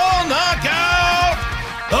technical knockout,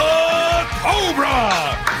 the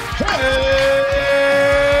Cobra, Chance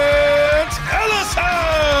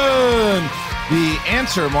Ellison. The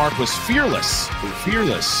answer, Mark, was fearless.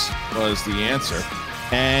 Fearless was the answer.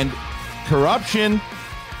 And corruption,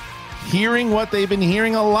 hearing what they've been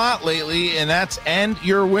hearing a lot lately, and that's end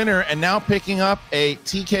your winner, and now picking up a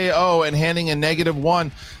TKO and handing a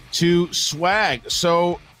 -1 to Swag.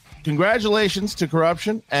 So congratulations to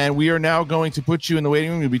Corruption, and we are now going to put you in the waiting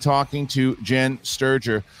room. We'll be talking to Jen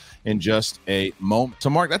Sturger in just a moment.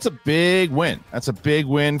 So, Mark, that's a big win. That's a big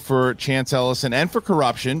win for Chance Ellison and for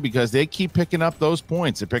Corruption, because they keep picking up those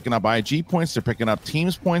points. They're picking up IG points. They're picking up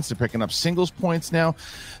teams points. They're picking up singles points now.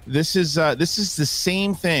 This is the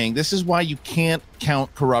same thing. This is why you can't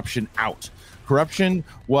count Corruption out. Corruption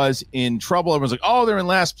was in trouble. Everyone's like, oh, they're in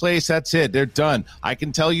last place. That's it. They're done. I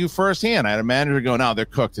can tell you firsthand. I had a manager go, no, they're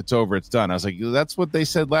cooked. It's over. It's done. I was like, that's what they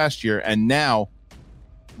said last year. And now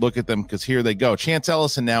look at them, because here they go. Chance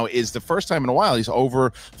Ellison now is the first time in a while he's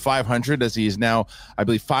over 500, as he is now, I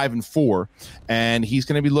believe, 5-4. And he's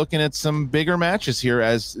going to be looking at some bigger matches here,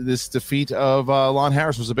 as this defeat of Lon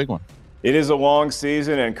Harris was a big one. It is a long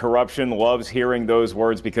season, and Corruption loves hearing those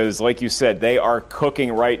words because, like you said, they are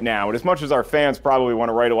cooking right now. And as much as our fans probably want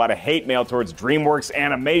to write a lot of hate mail towards DreamWorks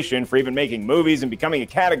Animation for even making movies and becoming a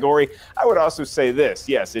category, I would also say this.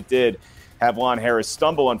 Yes, it did have Lon Harris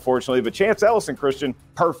stumble, unfortunately, but Chance Ellison, Christian,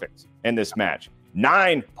 perfect in this match.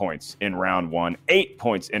 9 points in round 1, 8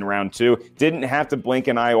 points in round 2. Didn't have to blink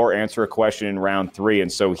an eye or answer a question in round 3,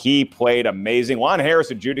 and so he played amazing. Lon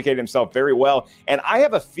Harris adjudicated himself very well, and I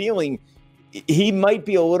have a feeling he might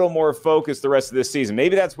be a little more focused the rest of this season.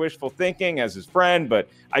 Maybe that's wishful thinking as his friend, but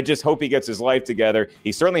I just hope he gets his life together.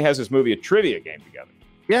 He certainly has this movie, a trivia game together.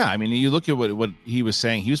 Yeah, I mean, you look at what he was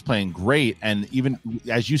saying. He was playing great, and even,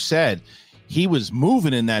 as you said, he was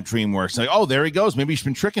moving in that DreamWorks. Like, oh, there he goes. Maybe he's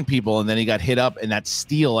been tricking people, and then he got hit up, and that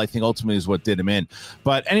steal, I think, ultimately is what did him in.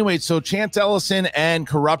 But anyway, so Chance Ellison and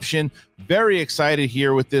Corruption, very excited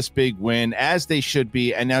here with this big win, as they should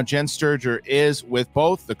be. And now Jen Sturger is with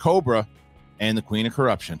both the Cobra and the Queen of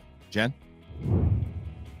Corruption. Jen?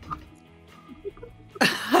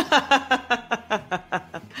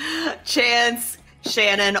 Chance,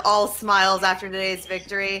 Shannon, all smiles after today's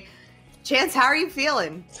victory. Chance, how are you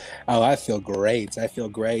feeling? Oh, I feel great. I feel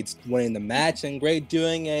great winning the match and great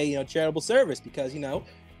doing a charitable service, because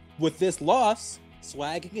with this loss,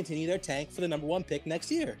 Swag can continue their tank for the #1 pick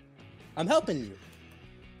next year. I'm helping you.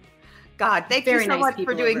 God, thank you so much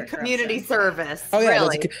for doing community service. Oh yeah,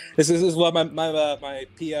 really. This is what my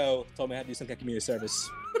PO told me I had to do some kind of community service.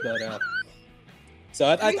 But so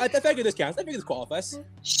I figured this counts. I figured this qualifies.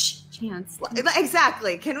 Chance.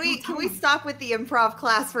 Exactly. Can we stop with the improv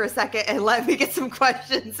class for a second and let me get some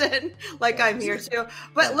questions in, like I'm here to?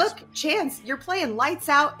 But look, Chance, you're playing lights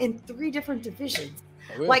out in 3 different divisions.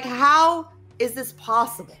 Oh, really? Like, how is this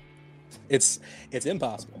possible? It's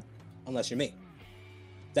impossible unless you're me.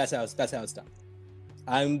 That's how it's done.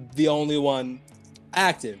 I'm the only one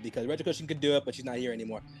active, because Retro Cushion could do it, but she's not here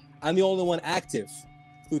anymore. I'm the only one active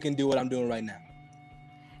who can do what I'm doing right now.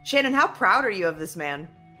 Shannon, how proud are you of this man?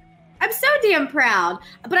 I'm so damn proud,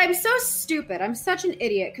 but I'm so stupid. I'm such an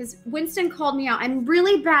idiot, because Winston called me out. I'm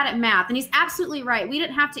really bad at math, and he's absolutely right. We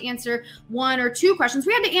didn't have to answer 1 or 2 questions.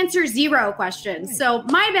 We had to answer 0 questions. So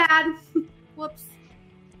my bad. Whoops.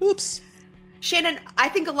 Oops. Shannon, I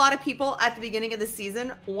think a lot of people at the beginning of the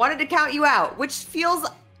season wanted to count you out, which feels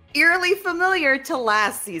eerily familiar to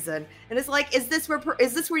last season. And it's like, is this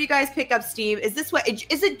where you guys pick up steam? Is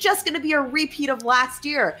it just going to be a repeat of last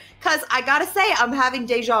year? Because I got to say, I'm having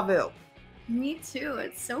deja vu. Me too.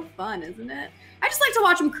 It's so fun, isn't it? I just like to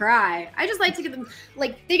watch them cry. I just like to get them,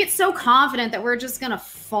 they get so confident that we're just going to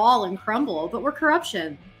fall and crumble, but we're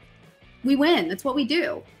Corruption. We win. That's what we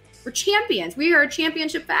do. We're champions. We are a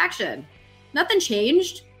championship faction. Nothing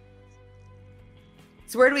changed.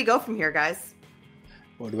 So where do we go from here, guys?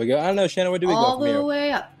 Where do we go? I don't know, Shannon. Where do we go from here? All the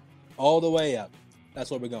way up. All the way up.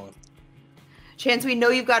 That's where we're going. Chance, we know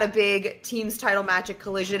you've got a big team's title match at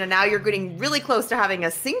Collision, and now you're getting really close to having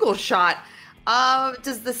a single shot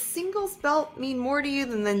Does the singles belt mean more to you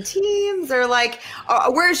than teams, or like,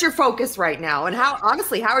 where's your focus right now? And how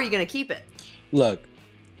are you going to keep it? Look,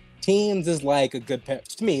 teams is like a good pair,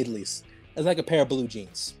 to me at least. It's like a pair of blue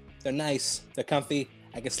jeans. They're nice, they're comfy.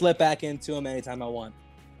 I can slip back into them anytime I want.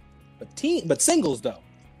 But singles though,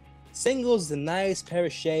 singles is a nice pair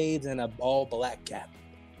of shades and a all black cap.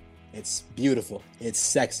 It's beautiful, it's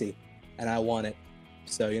sexy, and I want it.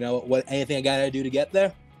 So you know what? Anything I gotta do to get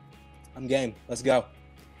there, I'm game. Let's go.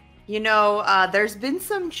 You know, there's been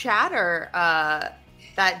some chatter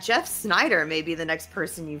that Jeff Snyder may be the next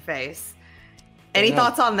person you face. Any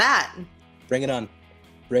thoughts on that? Bring it on.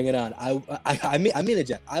 Bring it on. I mean it,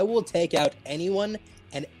 Jeff. I will take out anyone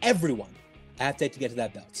and everyone I have to take to get to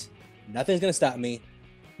that belt. Nothing's going to stop me.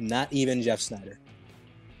 Not even Jeff Snyder.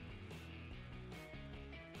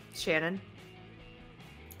 Shannon?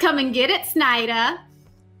 Come and get it, Snyder.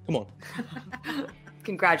 Come on.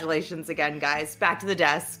 Congratulations again, guys. Back to the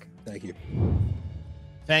desk. Thank you.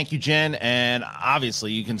 Thank you, Jen. And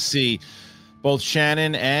obviously you can see both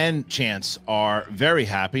Shannon and Chance are very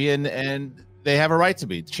happy, and they have a right to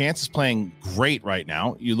be. Chance is playing great right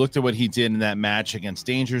now. You looked at what he did in that match against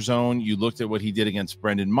Danger Zone. You looked at what he did against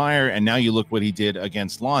Brendan Meyer, and now you look what he did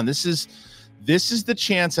against Lon. This is the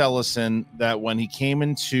Chance Ellison that when he came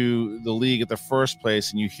into the league at the first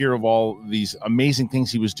place, and you hear of all these amazing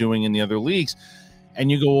things he was doing in the other leagues,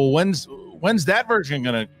 and you go, well, when's that version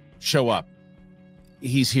going to show up?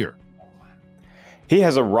 He's here. He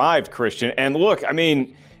has arrived, Christian. And look, I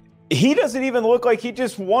mean, he doesn't even look like he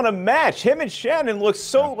just won a match. Him and Shannon look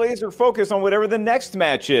so laser focused on whatever the next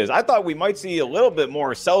match is. I thought we might see a little bit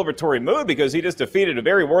more celebratory mood because he just defeated a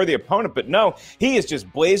very worthy opponent. But no, he is just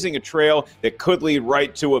blazing a trail that could lead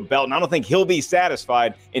right to a belt. And I don't think he'll be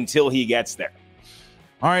satisfied until he gets there.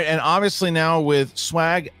 All right. And obviously now with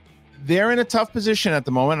Swag, they're in a tough position at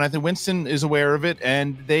the moment. And I think Winston is aware of it,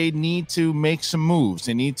 and they need to make some moves.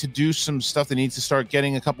 They need to do some stuff. They need to start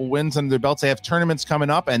getting a couple wins under their belts. They have tournaments coming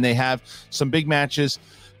up, and they have some big matches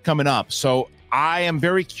coming up. So I am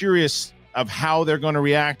very curious of how they're going to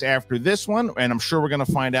react after this one, and I'm sure we're going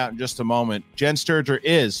to find out in just a moment. Jen Sturger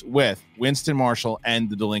is with Winston Marshall and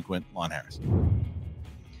the delinquent Lon Harris.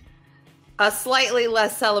 A slightly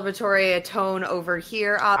less celebratory tone over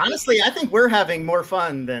here. Honestly, I think we're having more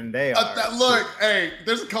fun than they are. Look, hey,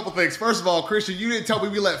 there's a couple things. First of all, Christian, you didn't tell me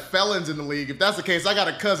we let felons in the league. If that's the case, I got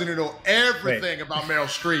a cousin who know everything about Meryl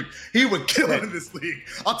Streep. He would kill it in this league.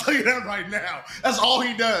 I'll tell you that right now. That's all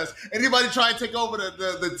he does. Anybody try to take over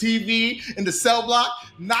the TV and the cell block,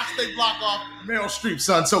 knocks their block off Meryl Streep,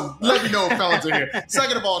 son. So let me know if felons are here.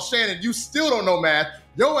 Second of all, Shannon, you still don't know math.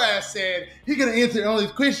 Your ass said he gonna answer all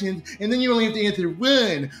these questions, and then you only have to answer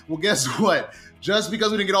one. Well, guess what? Just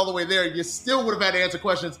because we didn't get all the way there, you still would have had to answer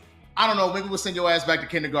questions. I don't know. Maybe we'll send your ass back to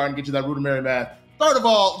kindergarten, get you that rudimentary math. Third of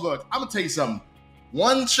all, look, I'm gonna tell you something.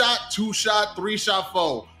 1 shot, 2 shot, 3 shot,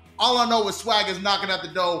 4. All I know is Swag is knocking at the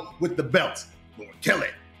door with the belts. Gonna kill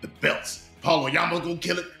it, the belts. Paulo Yama gonna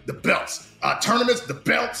kill it, the belts. Tournaments, the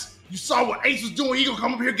belts. You saw what Ace was doing. He gonna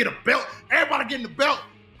come up here and get a belt. Everybody getting the belt.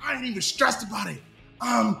 I ain't even stressed about it.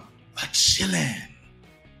 I'm chilling.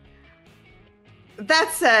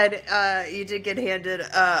 That said, you did get handed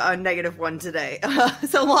a -1 today.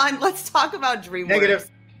 So, Lon, let's talk about DreamWorks.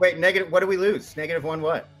 Negative. What do we lose? -1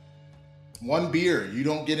 what? 1 beer. You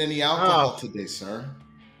don't get any alcohol today, sir.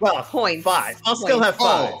 Well, points. 5. I'll still have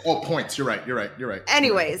 5. Oh, points. You're right.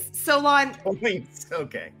 Anyways, so Lon. Points.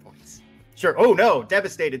 Okay, points. Sure. Oh no,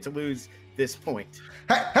 devastated to lose this point.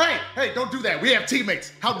 Hey! Don't do that. We have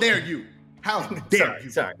teammates. How dare you? How dare you?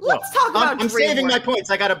 Sorry. Let's talk about DreamWorks. I'm saving my points.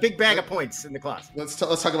 I got a big bag of points in the closet. Let's talk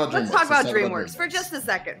about DreamWorks. Let's talk about DreamWorks for just a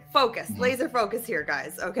second. Focus. Mm-hmm. Laser focus here,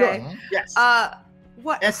 guys. Okay? Sure. Yes.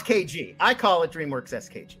 What? SKG. I call it DreamWorks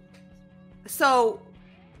SKG. So,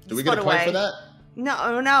 do we get a point for that?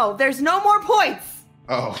 No. There's no more points.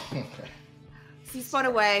 Oh. So you spun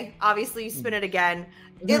away. Obviously, you spin it again.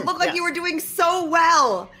 It looked like you were doing so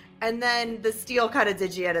well. And then the steel kind of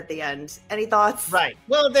did you in at the end. Any thoughts? Right.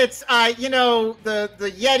 Well, that's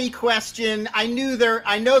the Yeti question. I know there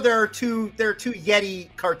are two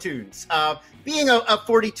Yeti cartoons. Being a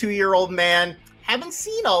 42-year-old man, haven't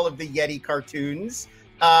seen all of the Yeti cartoons.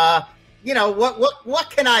 What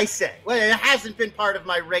can I say? Well, it hasn't been part of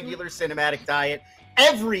my regular cinematic diet.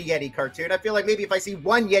 Every Yeti cartoon, I feel like maybe if I see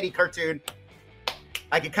one Yeti cartoon,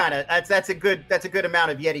 I could kind of that's a good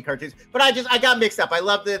amount of Yeti cartoons. But I got mixed up. I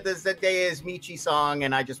love the Zendaya's Michi song,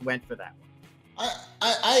 and I just went for that one.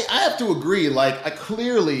 I have to agree. Like, I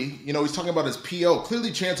clearly, he's talking about his PO.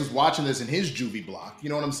 Clearly, Chance was watching this in his juvie block. You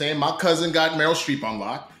know what I'm saying? My cousin got Meryl Streep on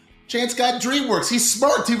lock. Chance got DreamWorks. He's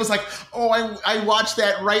smart. He was like, oh, I watched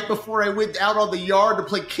that right before I went out on the yard to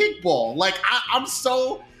play kickball. Like, I'm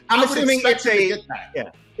assuming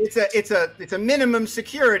it's a minimum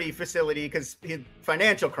security facility because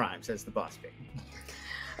financial crime, says the boss baby.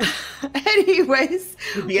 Anyways,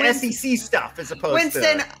 the SEC stuff as opposed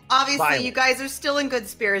Winston, to obviously violence. you guys are still in good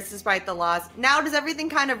spirits despite the loss. Now does everything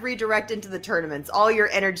kind of redirect into the tournaments? All your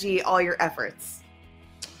energy, all your efforts?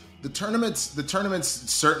 The tournaments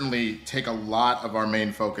certainly take a lot of our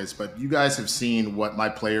main focus, but you guys have seen what my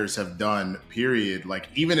players have done, period. Like,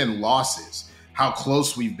 even in losses, how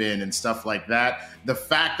close we've been and stuff like that. The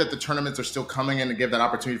fact that the tournaments are still coming in to give that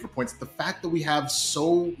opportunity for points, the fact that we have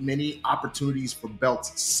so many opportunities for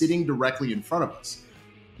belts sitting directly in front of us.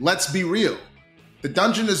 Let's be real. The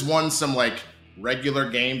Dungeon has won some like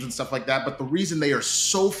regular games and stuff like that, but the reason they are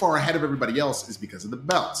so far ahead of everybody else is because of the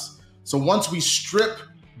belts. So once we strip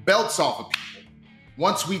belts off of people,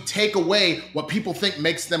 once we take away what people think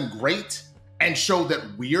makes them great and show that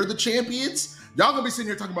we're the champions, y'all gonna be sitting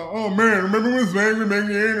here talking about, oh man, remember when Swag was back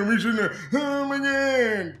in and we shouldn't have, oh my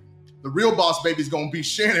God. The real boss baby's gonna be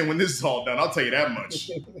Shannon when this is all done, I'll tell you that much.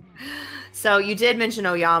 So you did mention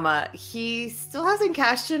Oyama. He still hasn't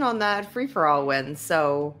cashed in on that free-for-all win,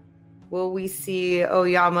 so will we see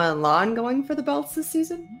Oyama and Lon going for the belts this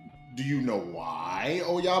season? Do you know why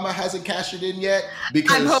Oyama hasn't cashed it in yet?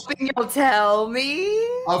 Because I'm hoping you'll tell me.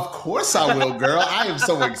 Of course I will, girl. I am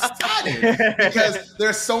so excited because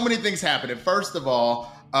there's so many things happening. First of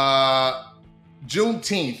all,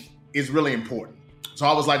 Juneteenth is really important. So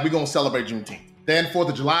I was like, we're going to celebrate Juneteenth. Then 4th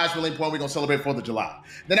of July is really important. We're going to celebrate 4th of July.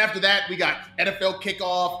 Then after that, we got NFL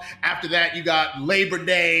kickoff. After that, you got Labor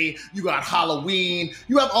Day. You got Halloween.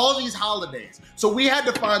 You have all these holidays. So we had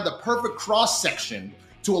to find the perfect cross-section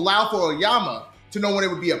to allow for Oyama to know when it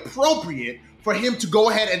would be appropriate for him to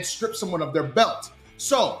go ahead and strip someone of their belt.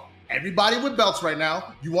 So, everybody with belts right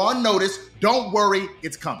now, you on notice, don't worry,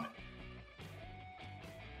 it's coming.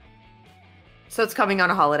 So it's coming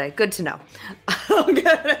on a holiday. Good to know. You're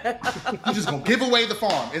just going to give away the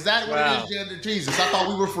farm. Is that what it is, Gender? Jesus, I thought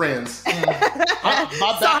we were friends.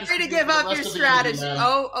 Sorry to give up your strategy.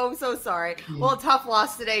 So sorry. Well, tough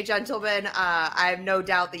loss today, gentlemen. I have no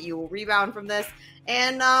doubt that you will rebound from this.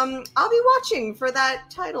 And I'll be watching for that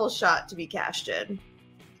title shot to be cashed in.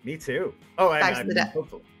 Me too. Oh, back to the desk.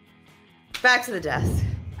 Back to the desk.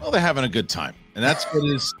 Well, they're having a good time, and that's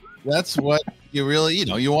what you really,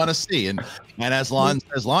 you want to see. And as Lon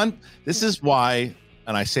says, this is why,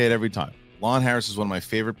 and I say it every time, Lon Harris is one of my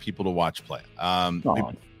favorite people to watch play.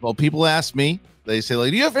 People ask me, they say,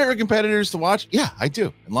 like, do you have favorite competitors to watch? Yeah, I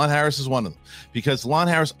do. And Lon Harris is one of them because Lon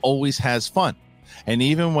Harris always has fun. And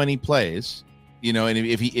even when he plays, and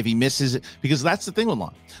if he misses it, because that's the thing with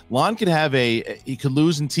Lon. Lon could he could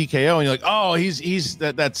lose in TKO, and you're like, oh, he's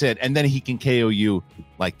that's it, and then he can KO you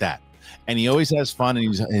like that. And he always has fun,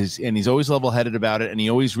 and he's always level-headed about it, and he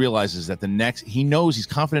always realizes that he knows he's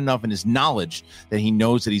confident enough in his knowledge that he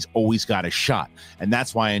knows that he's always got a shot, and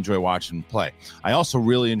that's why I enjoy watching him play. I also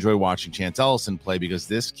really enjoy watching Chance Ellison play because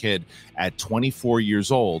this kid at 24 years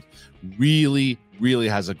old really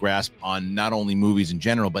has a grasp on not only movies in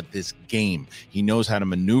general, but this game. He knows how to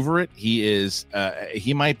maneuver it.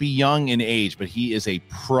 He might be young in age, but he is a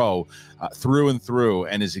pro through and through,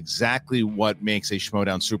 and is exactly what makes a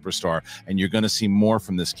Schmodown superstar. And you're going to see more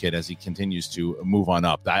from this kid as he continues to move on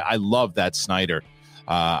up. I love that Snyder.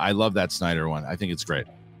 I love that Snyder one. I think it's great.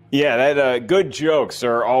 Yeah, that good jokes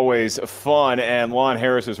are always fun, and Lon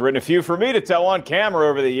Harris has written a few for me to tell on camera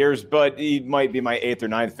over the years, but he might be my 8th or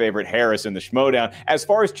 9th favorite Harris in the Schmodown. As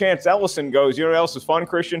far as Chance Ellison goes, you know what else is fun,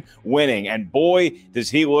 Christian? Winning. And boy, does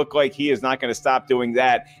he look like he is not going to stop doing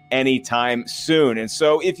that anytime soon. And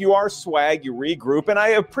so if you are swag, you regroup, and I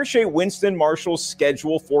appreciate Winston Marshall's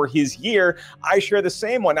schedule for his year. I share the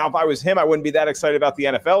same one. Now, if I was him, I wouldn't be that excited about the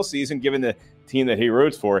NFL season, given the team that he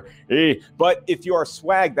roots for. But if you are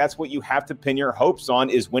swag, that's what you have to pin your hopes on,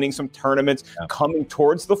 is winning some tournaments coming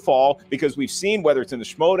towards the fall, because we've seen, whether it's in the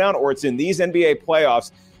Schmodown or it's in these NBA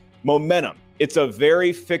playoffs, momentum. It's a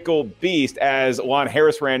very fickle beast, as Lon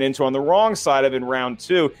Harris ran into on the wrong side of in round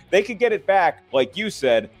 2. They could get it back, like you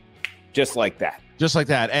said, just like that. Just like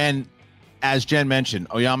that. And as Jen mentioned,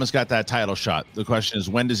 Oyama's got that title shot. The question is,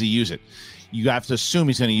 when does he use it? You have to assume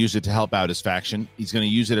he's going to use it to help out his faction. He's going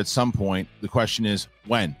to use it at some point. The question is,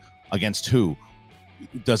 when? Against who?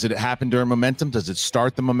 Does it happen during momentum? Does it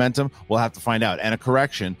start the momentum? We'll have to find out. And a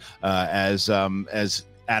correction, as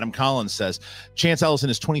Adam Collins says Chance Ellison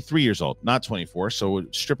is 23 years old, not 24, so we'll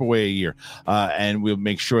strip away a year, and we'll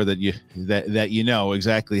make sure that you know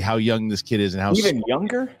exactly how young this kid is and how even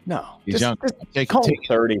younger. No, he's young. Call him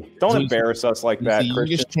 30. Don't embarrass us like that. He's the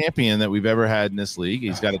youngest champion that we've ever had in this league.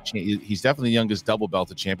 He's got he's definitely the youngest double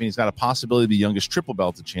belted champion. He's got a possibility to be the youngest triple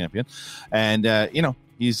belted champion, and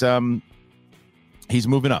he's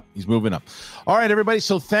moving up. He's moving up. All right, everybody.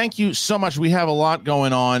 So thank you so much. We have a lot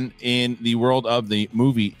going on in the world of the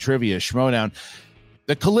movie trivia Schmodown.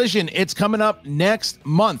 The Collision, it's coming up next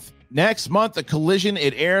month. The Collision,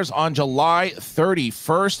 it airs on July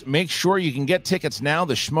 31st. Make sure you can get tickets now,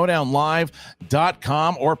 the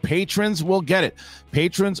schmodownlive.com, or patrons will get it.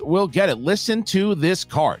 Listen to this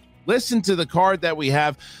card. Listen to the card that we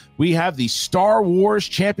have. We have the Star Wars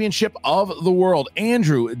Championship of the World.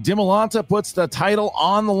 Andrew DiMolanta puts the title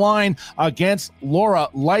on the line against Laura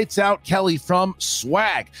Lights Out Kelly from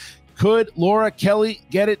Swag. Could Laura Kelly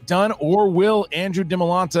get it done, or will Andrew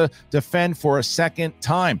DiMolanta defend for a second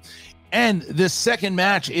time? And this second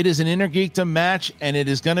match, it is an Inner Geekdom match, and it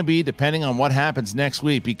is going to be depending on what happens next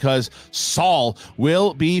week, because Saul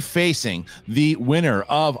will be facing the winner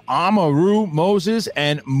of Amaru Moses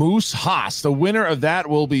and Moose Haas. The winner of that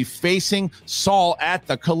will be facing Saul at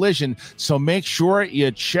the Collision. So make sure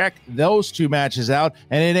you check those two matches out.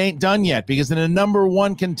 And it ain't done yet, because in a number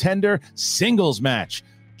one contender singles match,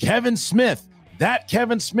 Kevin Smith,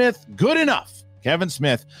 good enough. Kevin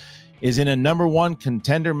Smith is in a number one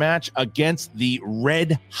contender match against the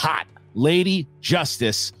red hot Lady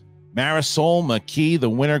Justice, Marisol McKee. The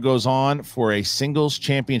winner goes on for a singles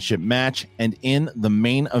championship match. And in the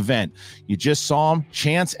main event, you just saw him,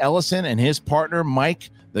 Chance Ellison and his partner, Mike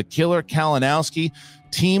the Killer Kalinowski,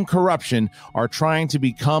 Team Corruption, are trying to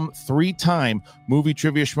become 3-time Movie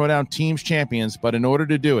Trivia Schmodown Teams champions. But in order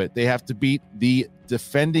to do it, they have to beat the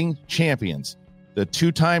defending champions, the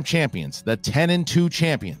 2-time champions, the 10-2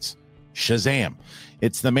 champions. Shazam.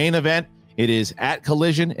 It's the main event. It is at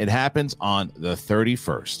Collision. It happens on the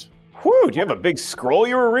 31st. Whew, do you have a big scroll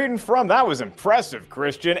you were reading from? That was impressive,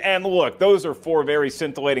 Christian. And look, those are 4 very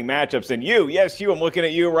scintillating matchups. And you, yes, you, I'm looking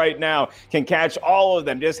at you right now, can catch all of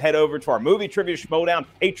them. Just head over to our Movie Trivia Schmodown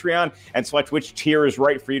Patreon and select which tier is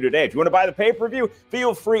right for you today. If you want to buy the pay-per-view,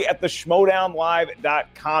 feel free at the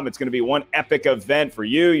schmodownlive.com. It's going to be one epic event for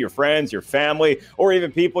you, your friends, your family, or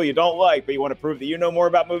even people you don't like, but you want to prove that you know more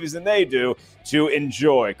about movies than they do to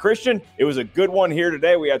enjoy. Christian, it was a good one here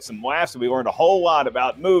today. We had some laughs and we learned a whole lot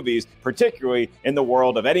about movies, particularly in the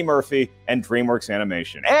world of Eddie Murphy and DreamWorks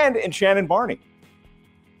Animation, and in Shannon Barney.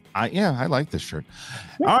 I like this shirt.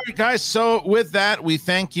 All right, guys. So with that, we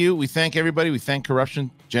thank you. We thank everybody. We thank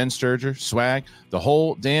Corruption, Jen Sturger, Swag, the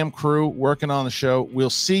whole damn crew working on the show.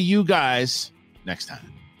 We'll see you guys next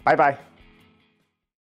time. Bye-bye.